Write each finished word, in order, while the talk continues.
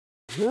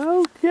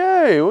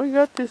Okay, we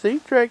got this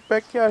Etrac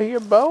back out here,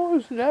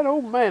 boys. That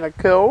old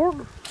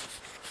Manticore.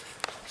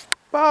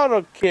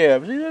 Bottle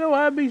cap. See that old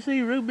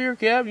IBC root beer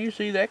cap? You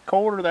see that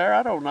quarter there?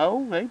 I don't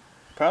know. They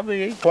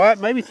probably ain't quite,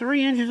 maybe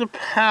 3 inches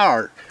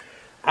apart.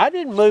 I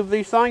didn't move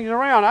these things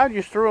around. I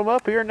just threw them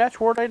up here, and that's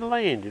where they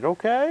landed,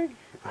 okay?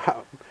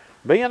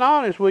 Being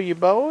honest with you,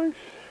 boys.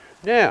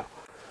 Now,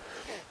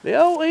 the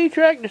old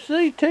Etrac to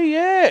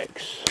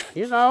CTX,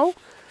 you know.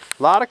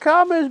 A lot of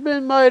comments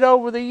been made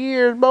over the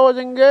years, boys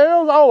and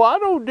girls. Oh, I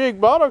don't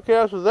dig bottle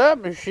caps with that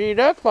machine.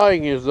 That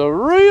thing is the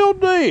real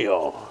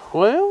deal.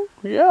 Well,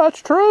 yeah,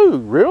 that's true.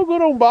 Real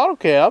good on bottle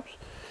caps.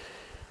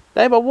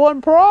 They have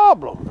one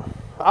problem.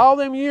 All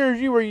them years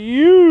you were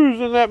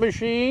using that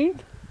machine.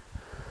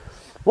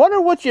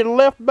 Wonder what you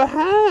left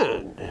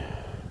behind.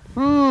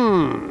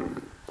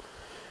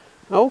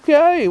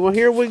 Okay, well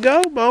here we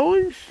go,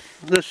 boys.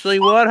 Let's see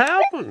what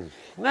happens.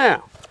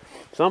 Now,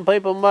 some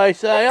people may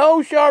say,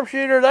 oh,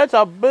 sharpshooter, that's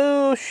a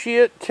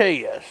bullshit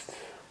test.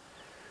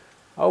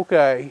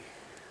 Okay.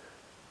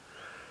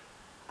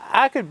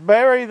 I could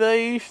bury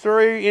these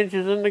 3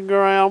 inches in the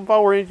ground,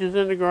 4 inches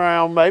in the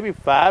ground, maybe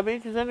 5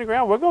 inches in the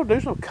ground. We're going to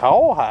do some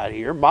cowhide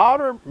here.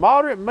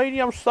 Moderate,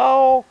 medium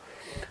soil.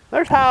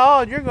 There's high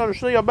odds you're going to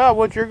see about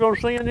what you're going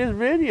to see in this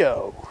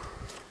video.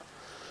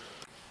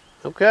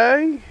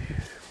 Okay?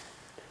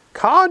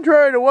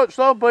 Contrary to what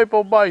some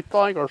people may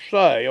think or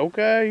say,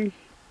 okay?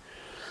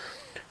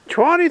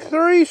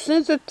 23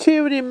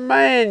 sensitivity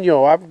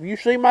manual. You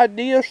see my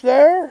disc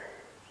there?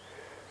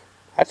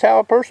 That's how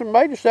a person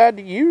may decide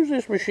to use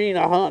this machine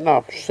on hunting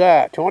off the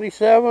site.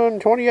 27,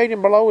 28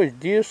 and below is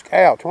disc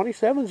out.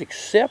 27 is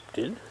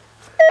accepted.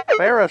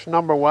 Ferris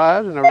number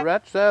wise on the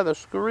right side of the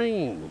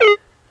screen.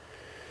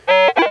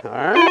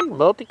 Alright,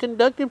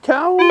 multi-conductive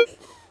tones.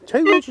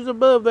 2 inches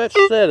above that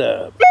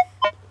setup.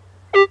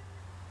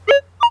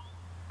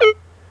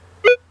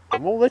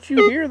 I'm going to let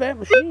you hear that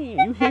machine.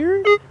 You hear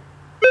it?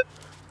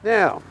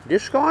 Now,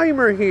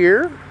 disclaimer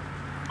here.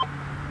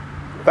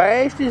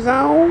 Fast is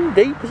on,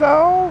 deep is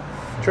off,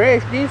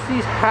 trash density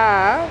is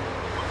high.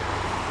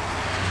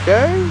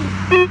 Okay?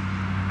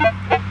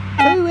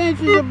 2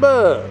 inches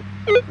above.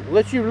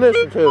 Let you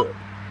listen to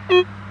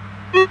it.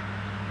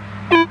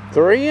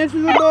 3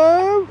 inches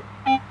above.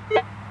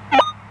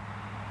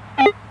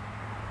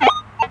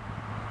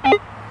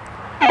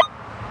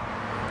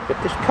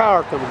 Got this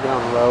car coming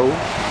down the road.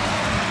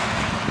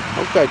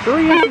 Okay,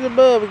 3 inches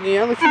above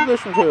again. Let you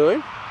listen to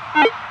it.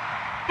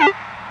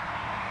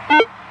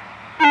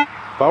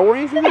 4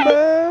 inches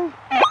above.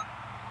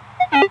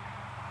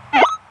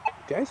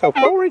 Okay, so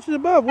 4 inches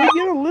above, we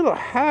get a little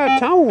high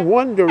tone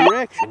one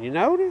direction, you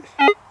notice?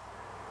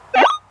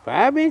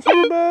 5 inches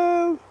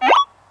above.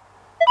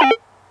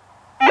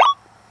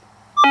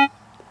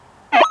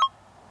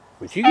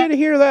 But you get to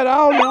hear that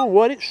audio on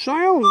what it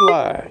sounds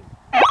like.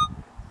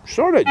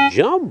 Sort of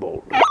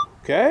jumbled,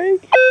 okay?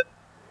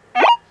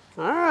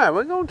 Alright,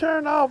 we're going to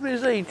turn off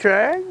this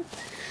Etrac.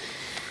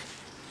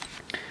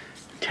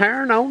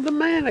 Turn on the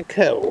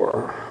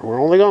Manticore. We're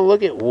only going to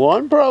look at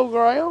one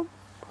program.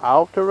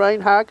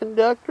 All-terrain high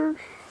conductors.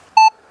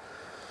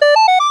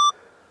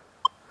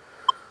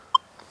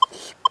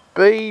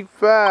 Speed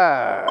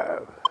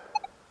 5.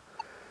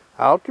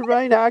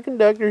 All-terrain high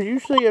conductors. You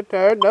see it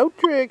there. No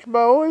tricks,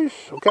 boys.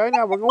 Okay,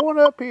 now we're going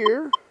up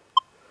here.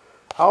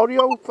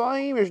 Audio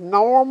theme is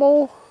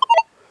normal.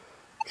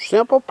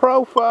 Simple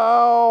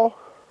profile.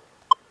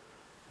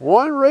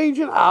 One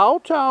region, all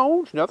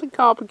tones. Nothing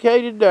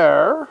complicated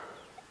there.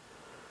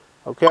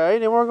 Okay,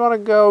 then we're going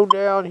to go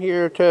down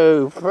here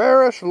to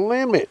Ferris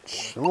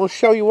limits. I'm going to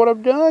show you what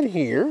I've done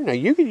here. Now,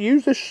 you can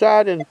use this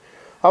site in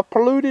a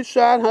polluted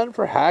site hunting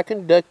for high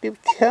conductive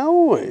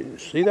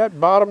coins. See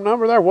that bottom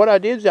number there? What I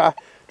did is I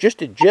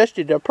just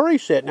adjusted the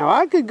preset. Now,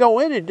 I could go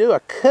in and do a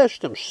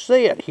custom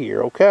set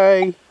here,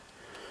 okay?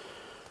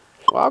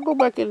 So I'll go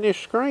back in this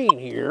screen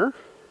here.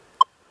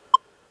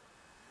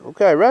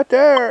 Okay, right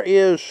there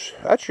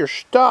that's your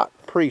stock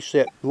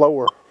preset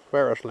lower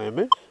Ferris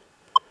limit.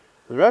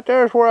 Right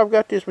there is where I've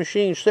got this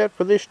machine set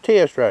for this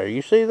test right here.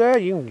 You see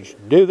that? You can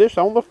just do this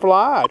on the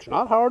fly. It's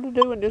not hard to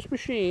do in this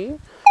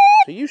machine.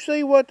 So you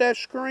see what that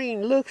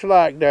screen looks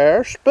like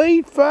there.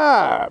 Speed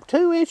 5,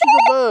 2 inches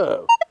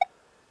above.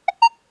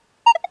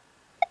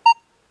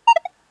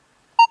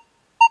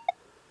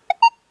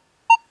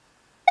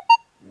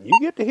 You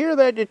get to hear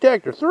that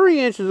detector 3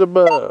 inches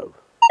above.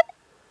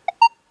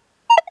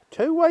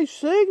 Two-way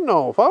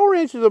signal 4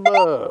 inches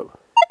above.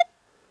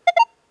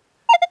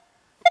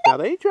 Now,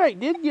 the Etrac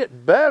did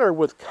get better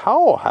with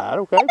cowhide,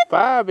 okay?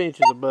 5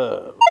 inches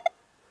above.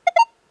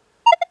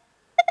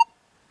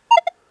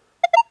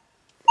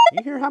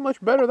 You hear how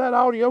much better that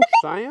audio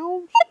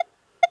sounds?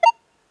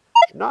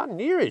 It's not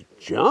near as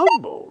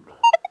jumbled.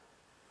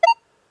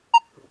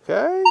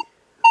 Okay?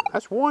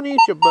 That's 1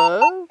 inch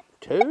above.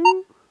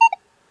 2.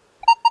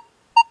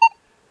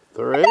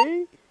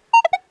 3.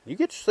 You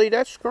get to see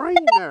that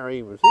screen there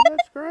even. See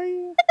that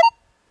screen?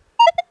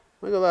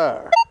 Look at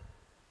that.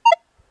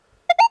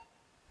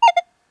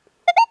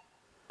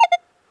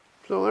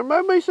 So there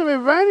may be some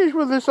advantage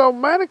with this old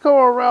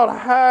Manticore around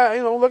high,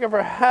 looking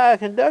for high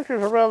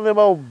conductors around them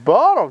old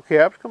bottle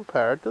caps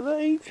compared to the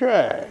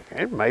Etrac.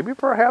 And maybe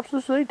perhaps the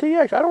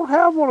CTX. I don't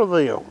have one of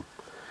them.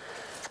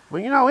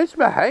 But its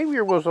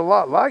behavior was a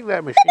lot like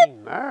that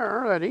machine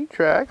there, that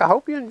Etrac. I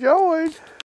hope you enjoyed.